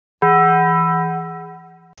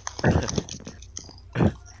There's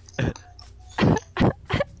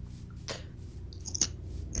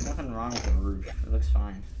nothing wrong with the roof. It looks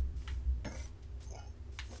fine.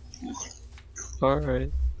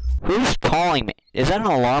 Alright. Who's calling me? Is that an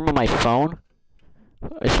alarm on my phone?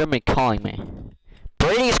 Is somebody calling me?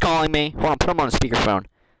 Brady's calling me! Hold on, put him on speakerphone.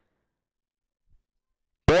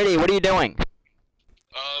 Brady, what are you doing?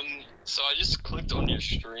 So I just clicked on your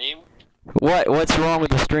stream. What's wrong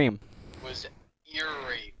with the stream? It was ear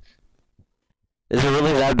rape. Is it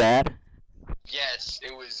really that bad? Yes,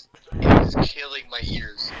 it was killing my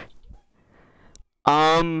ears.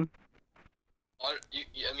 I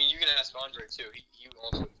I mean, you can ask Andre too. He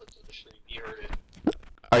also clicked on the stream. He heard it.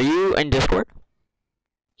 Are you in Discord?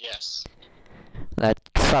 Yes. That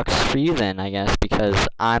sucks for you then, I guess, because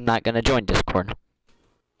I'm not gonna join Discord.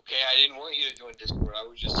 Okay, I didn't want you to join Discord. I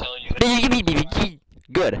was just telling you.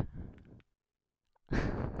 Good.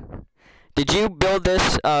 Did you build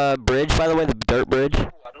this bridge, by the way, the dirt bridge?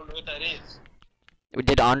 Ooh, I don't know what that is.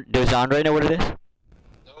 Does Andre know what it is?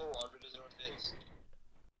 No, Andre doesn't know what it is.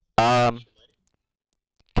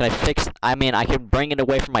 Can I fix? I mean, I could bring it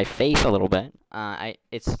away from my face a little bit.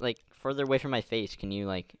 It's like further away from my face. Can you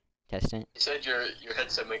like test it? You said your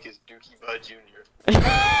headset mic is Dookie Bud Jr.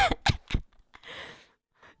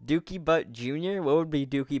 Dookie Butt Jr.? What would be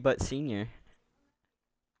Dookie Butt Senior?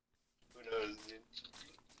 Who knows, dude?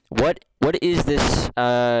 What is this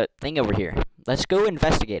thing over here? Let's go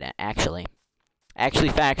investigate it. Actually,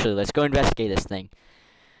 factually, let's go investigate this thing.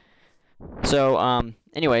 So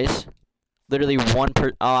anyways, literally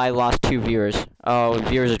oh, I lost 2 viewers. Oh,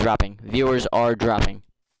 viewers are dropping. Viewers are dropping.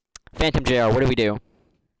 Phantom JR, what do we do?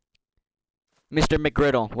 Mr.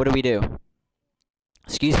 McGriddle, what do we do?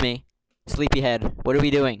 Excuse me. Sleepyhead, what are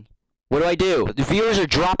we doing? What do I do? The viewers are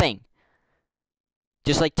dropping.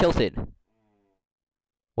 Just like Tilted.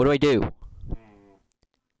 What do I do?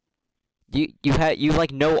 You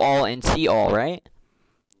like know all and see all, right?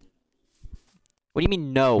 What do you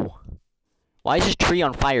mean no? Why is this tree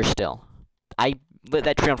on fire still? I lit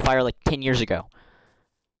that tree on fire like 10 years ago.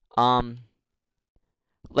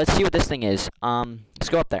 Let's see what this thing is. Let's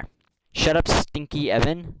go up there. Shut up, Stinky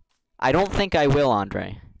Evan. I don't think I will,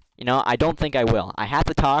 Andre. You know, I don't think I will. I have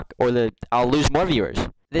to talk or I'll lose more viewers.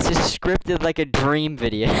 This is scripted like a dream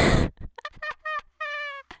video.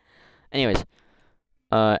 Anyways.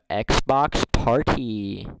 Xbox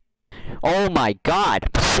party. Oh my god!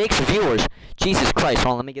 6 viewers! Jesus Christ,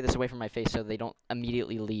 hold on, let me get this away from my face so they don't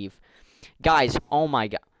immediately leave. Guys, oh my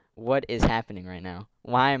god. What is happening right now?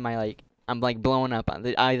 Why am I'm like blowing up.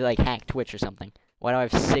 I like hacked Twitch or something. Why do I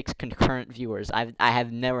have 6 concurrent viewers? I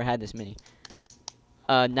have never had this many.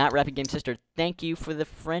 Not Rapid Game Sister, thank you for the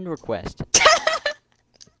friend request.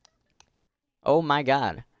 Oh my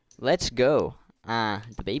god. Let's go. The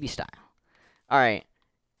baby style. Alright,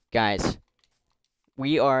 guys.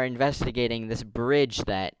 We are investigating this bridge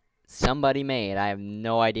that somebody made. I have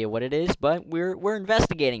no idea what it is, but we're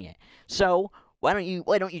investigating it. So, why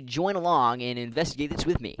don't you join along and investigate this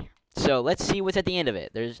with me? So, let's see what's at the end of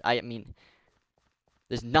it. There's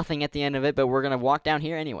nothing at the end of it, but we're gonna walk down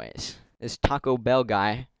here anyways. This Taco Bell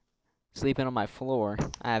guy sleeping on my floor.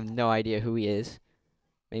 I have no idea who he is.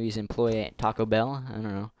 Maybe he's an employee at Taco Bell. I don't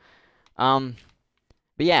know.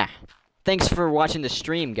 But yeah. Thanks for watching the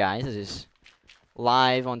stream, guys. This is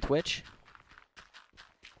live on Twitch.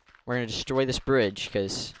 We're gonna destroy this bridge,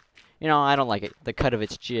 because, you know, I don't like it. The cut of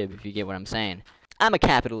its jib, if you get what I'm saying. I'm a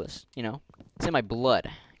capitalist, you know. It's in my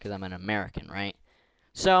blood, because I'm an American, right?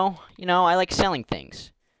 So, you know, I like selling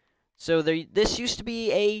things. So this used to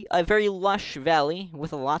be a very lush valley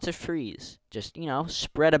with lots of trees, just, you know,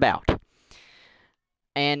 spread about.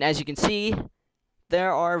 And as you can see,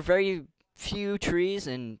 there are very few trees,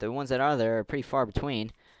 and the ones that are there are pretty far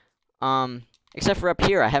between. Except for up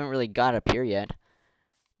here, I haven't really got up here yet.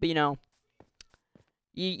 But, you know,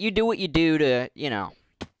 you do what you do to, you know,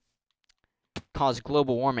 cause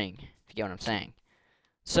global warming, if you get what I'm saying.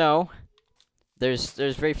 So, there's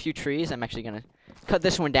very few trees. I'm actually gonna cut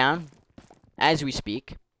this one down as we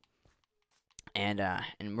speak, and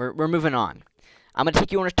we're moving on. I'm gonna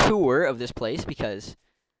take you on a tour of this place because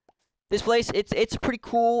this place it's pretty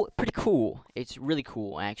cool. It's really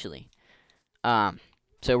cool actually.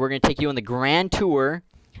 So we're gonna take you on the grand tour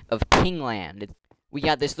of Kingland. We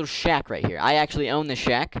got this little shack right here. I actually own this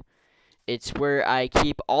shack. It's where I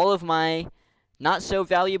keep all of my not so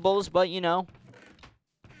valuables, but you know,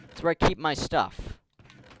 it's where I keep my stuff.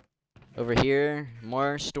 Over here,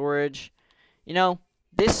 more storage. You know,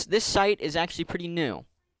 this site is actually pretty new.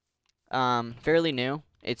 Fairly new.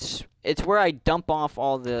 It's where I dump off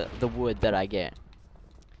all the wood that I get.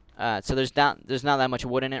 So there's not that much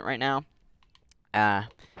wood in it right now.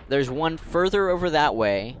 there's one further over that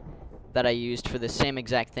way that I used for the same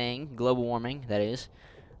exact thing, global warming, that is.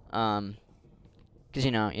 Because,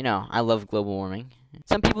 you know, I love global warming.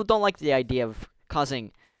 Some people don't like the idea of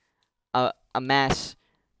causing a mass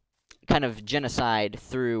kind of genocide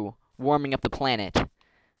through warming up the planet.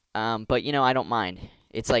 But, you know, I don't mind.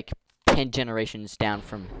 It's like 10 generations down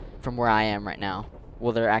from where I am right now.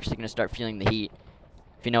 Well, they're actually going to start feeling the heat,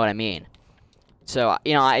 if you know what I mean. So,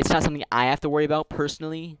 you know, it's not something I have to worry about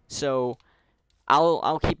personally, so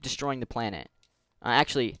I'll keep destroying the planet.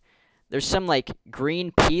 Actually, there's some, like,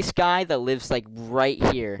 Greenpeace guy that lives, like, right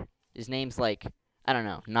here. His name's, like, I don't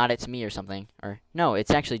know, Not It's Me or something. Or, no,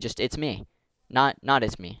 it's actually just It's Me. Not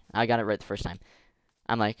It's Me. I got it right the first time.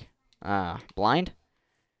 I'm like, blind?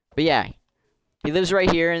 But yeah, he lives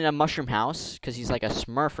right here in a mushroom house, because he's like a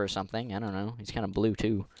Smurf or something. I don't know. He's kind of blue,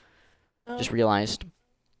 too. Just realized.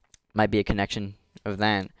 Might be a connection of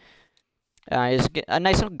that. There's a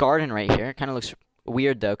nice little garden right here. Kind of looks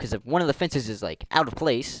weird, though, because one of the fences is, like, out of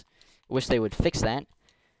place. Wish they would fix that.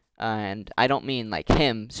 And I don't mean, like,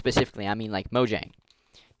 him specifically. I mean, like, Mojang.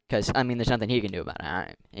 Because, I mean, there's nothing he can do about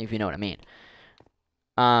it, if you know what I mean.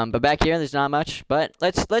 But back here, there's not much. But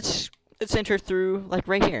let's enter through, like,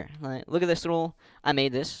 right here. Like, look at this little... I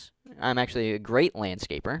made this. I'm actually a great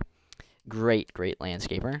landscaper. Great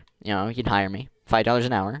landscaper. You know, you can hire me. $5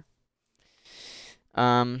 an hour.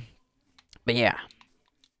 But yeah.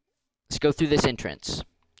 Let's go through this entrance.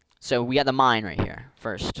 So we got the mine right here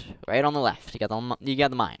first. Right on the left. You got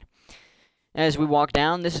the mine. As we walk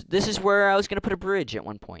down, this is where I was going to put a bridge at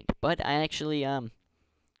one point. But I actually, I'm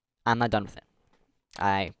not done with it.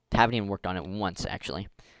 I haven't even worked on it once, actually.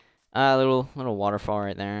 Little waterfall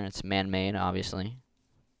right there. It's man-made, obviously.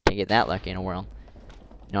 Can't get that lucky in a world.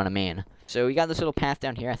 You know what I mean? So we got this little path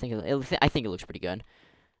down here. I think it looks pretty good.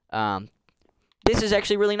 This is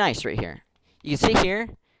actually really nice right here. You can sit here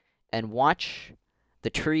and watch the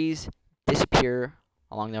trees disappear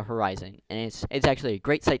along the horizon, and it's actually a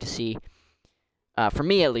great sight to see. For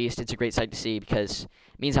me, at least, it's a great sight to see because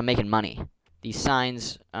it means I'm making money. These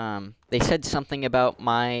signs, they said something about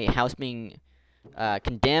my house being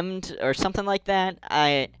condemned or something like that.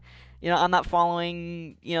 You know, I'm not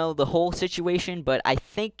following, you know, the whole situation, but I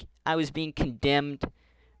think I was being condemned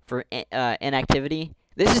for inactivity.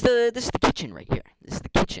 This is the kitchen right here. This is the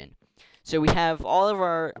kitchen. So we have all of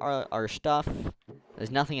our stuff.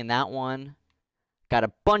 There's nothing in that one. Got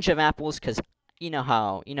a bunch of apples because you know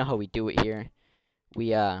how we do it here.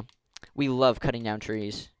 We love cutting down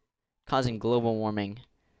trees, causing global warming.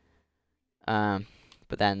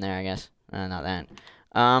 Put that in there, I guess. Not that.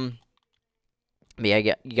 But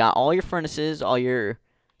yeah, you got all your furnaces, all your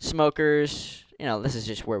smokers. You know, this is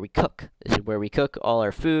just where we cook. This is where we cook all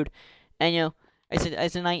our food, and you know,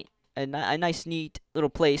 it's a nice, neat little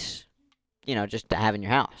place. You know, just to have in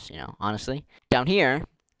your house. You know, honestly, down here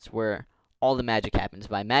is where all the magic happens.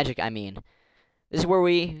 By magic, I mean this is where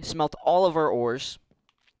we smelt all of our ores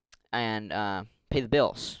and pay the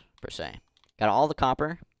bills per se. Got all the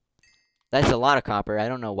copper. That's a lot of copper. I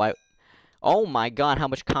don't know why. Oh my God, how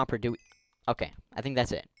much copper do we? Okay, I think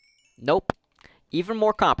that's it. Nope. Even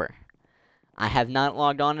more copper. I have not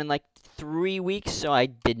logged on in like 3 weeks, so I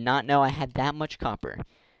did not know I had that much copper.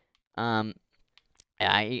 You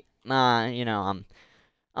know,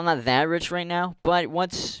 I'm not that rich right now, but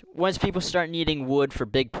once people start needing wood for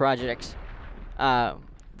big projects,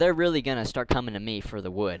 they're really gonna start coming to me for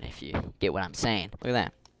the wood, if you get what I'm saying. Look at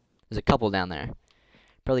that. There's a couple down there.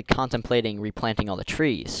 Probably contemplating replanting all the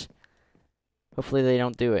trees. Hopefully they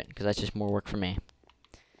don't do it, because that's just more work for me.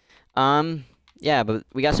 Yeah, but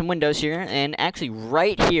we got some windows here, and actually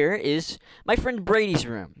right here is my friend Brady's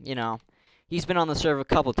room. You know, he's been on the server a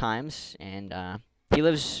couple times, and he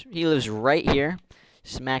lives right here,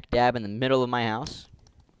 smack dab in the middle of my house,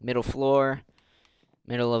 middle floor,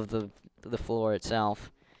 middle of the floor itself.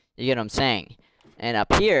 You get what I'm saying? And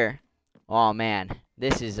up here, oh man,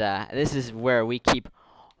 this is where we keep.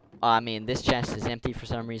 I mean, this chest is empty for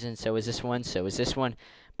some reason. So is this one. So is this one.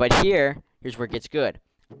 But here's where it gets good.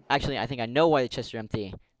 Actually, I think I know why the chests are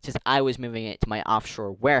empty. It's just I was moving it to my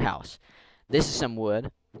offshore warehouse. This is some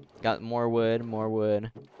wood. Got more wood,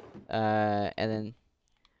 and then.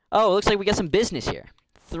 Oh, it looks like we got some business here.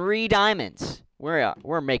 3 diamonds.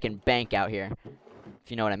 We're making bank out here,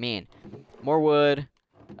 if you know what I mean. More wood.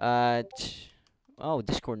 Oh,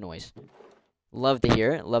 Discord noise. Love to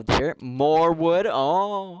hear it. Love to hear it. More wood.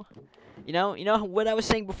 Oh, you know what I was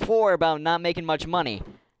saying before about not making much money.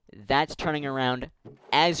 That's turning around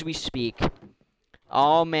as we speak.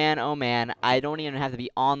 Oh man. I don't even have to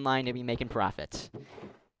be online to be making profits.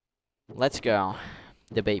 Let's go,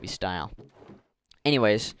 the baby style.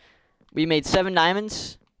 Anyways, we made 7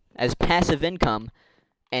 diamonds. as passive income,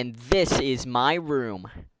 and this is my room.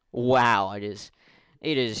 Wow, it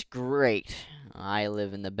is great. I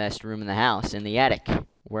live in the best room in the house, in the attic,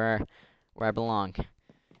 where I belong.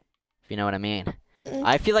 If you know what I mean.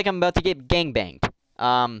 I feel like I'm about to get gangbanged.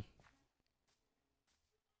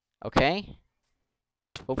 Okay.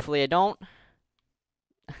 Hopefully I don't.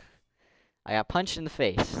 I got punched in the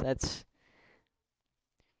face. That's,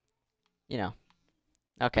 you know.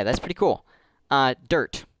 Okay, that's pretty cool.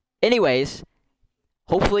 Dirt. Anyways,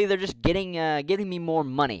 hopefully they're just getting me more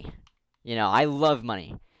money. You know, I love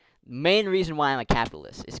money. Main reason why I'm a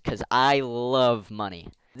capitalist is because I love money.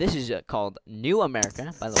 This is called New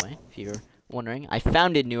America, by the way, if you're wondering. I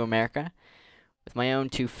founded New America with my own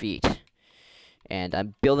 2 feet. And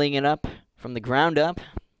I'm building it up from the ground up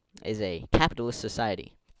as a capitalist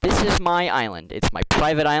society. This is my island. It's my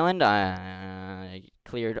private island. I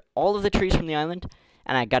cleared all of the trees from the island,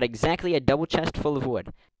 and I got exactly a double chest full of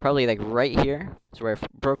wood. Probably like right here is where I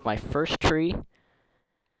broke my first tree.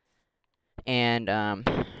 And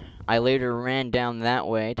I later ran down that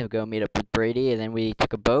way to go meet up with Brady, and then we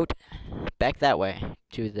took a boat back that way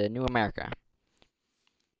to the New America.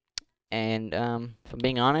 And if I'm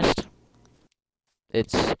being honest,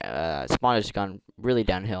 it's spawn has gone really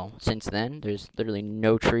downhill since then. There's literally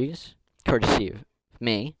no trees, courtesy of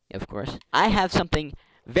me, of course. I have something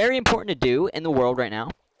very important to do in the world right now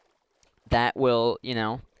that will, you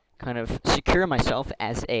know, kind of secure myself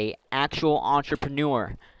as a actual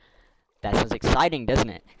entrepreneur. That sounds exciting, doesn't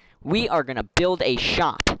it? We are gonna build a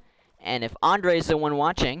shop, and if Andre is the one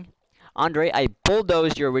watching, Andre, I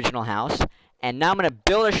bulldozed your original house, and now I'm gonna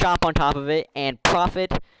build a shop on top of it and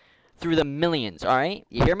profit through the millions, alright?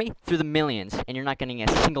 You hear me? Through the millions, and you're not getting a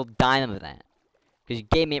single dime of that. Because you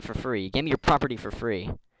gave me it for free. You gave me your property for free.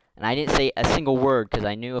 And I didn't say a single word, because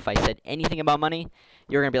I knew if I said anything about money,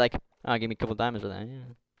 you were going to be like, oh, give me a couple dimes for that.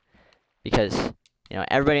 Yeah. Because, you know,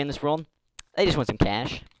 everybody in this world, they just want some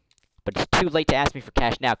cash. But it's too late to ask me for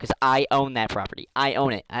cash now, because I own that property. I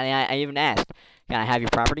own it. I even asked, can I have your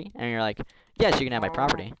property? And you're like, yes, you can have my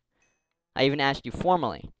property. I even asked you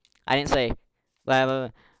formally. I didn't say, blah, blah, blah.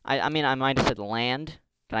 I mean, I might have said land.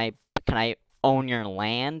 Can I own your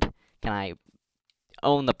land? Can I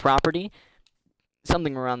own the property?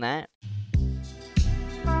 Something around that.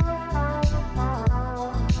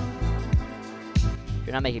 If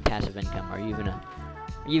you're not making passive income, are you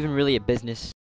even really a business?